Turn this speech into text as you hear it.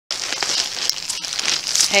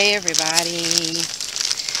Hey everybody,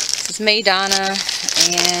 this is me, Donna,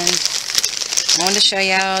 and I wanted to show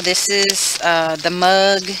y'all, this is the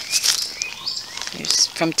mug. It's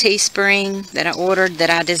from Teespring that I ordered, that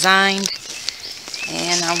I designed,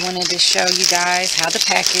 and I wanted to show you guys how the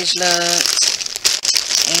package looks,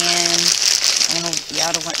 and I want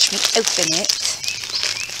y'all to watch me open it.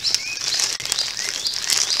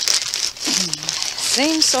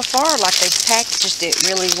 Seems so far like they've packaged it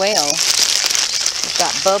really well. We've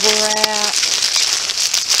got bubble wrap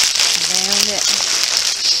around it,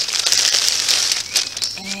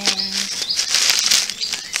 and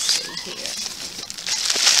let's see here.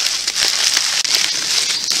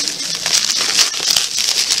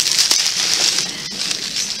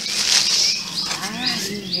 Alright,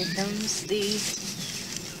 here comes the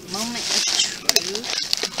moment of truth.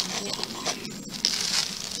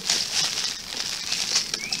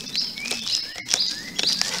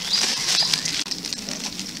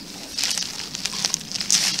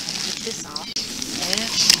 This off.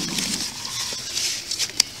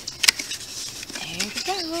 There we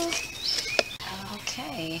go.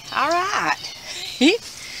 Okay. Alright.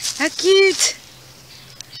 How cute.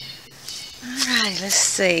 Alright, let's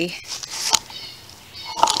see.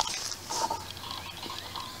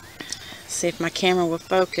 See if my camera will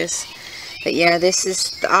focus. But yeah, this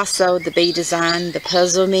is also the bee design, the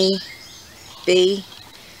Puzzle Me bee.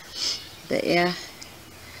 But yeah.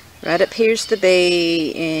 Right up here's the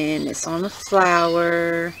bee, and it's on a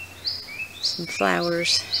flower. Some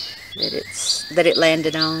flowers that it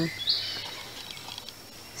landed on.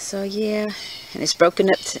 So yeah, and it's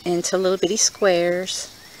broken up into little bitty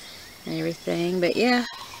squares and everything. But yeah,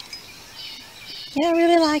 I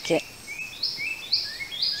really like it.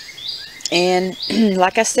 And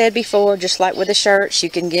like I said before, just like with the shirts,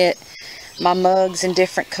 you can get my mugs in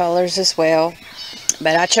different colors as well.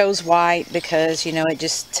 But I chose white because, you know,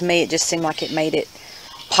 to me, it just seemed like it made it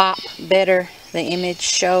pop better, the image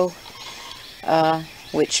show.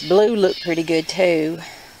 Which blue looked pretty good too.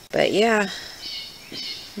 But yeah,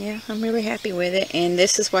 I'm really happy with it. And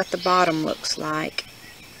this is what the bottom looks like,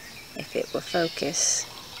 if it will focus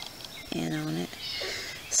in on it.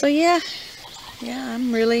 So yeah,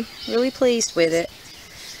 I'm really pleased with it.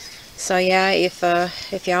 So yeah, if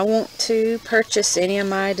y'all want to purchase any of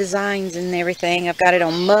my designs and everything, I've got it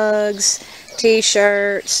on mugs,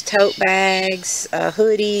 t-shirts, tote bags,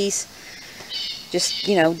 hoodies, just,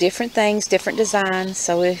 you know, different things, different designs.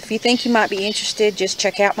 So if you think you might be interested, just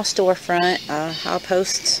check out my storefront. I'll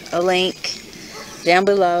post a link down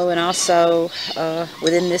below, and also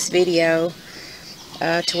within this video,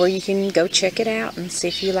 to where you can go check it out and see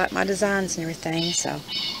if you like my designs and everything. So,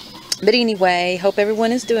 but anyway, hope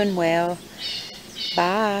everyone is doing well.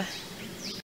 Bye.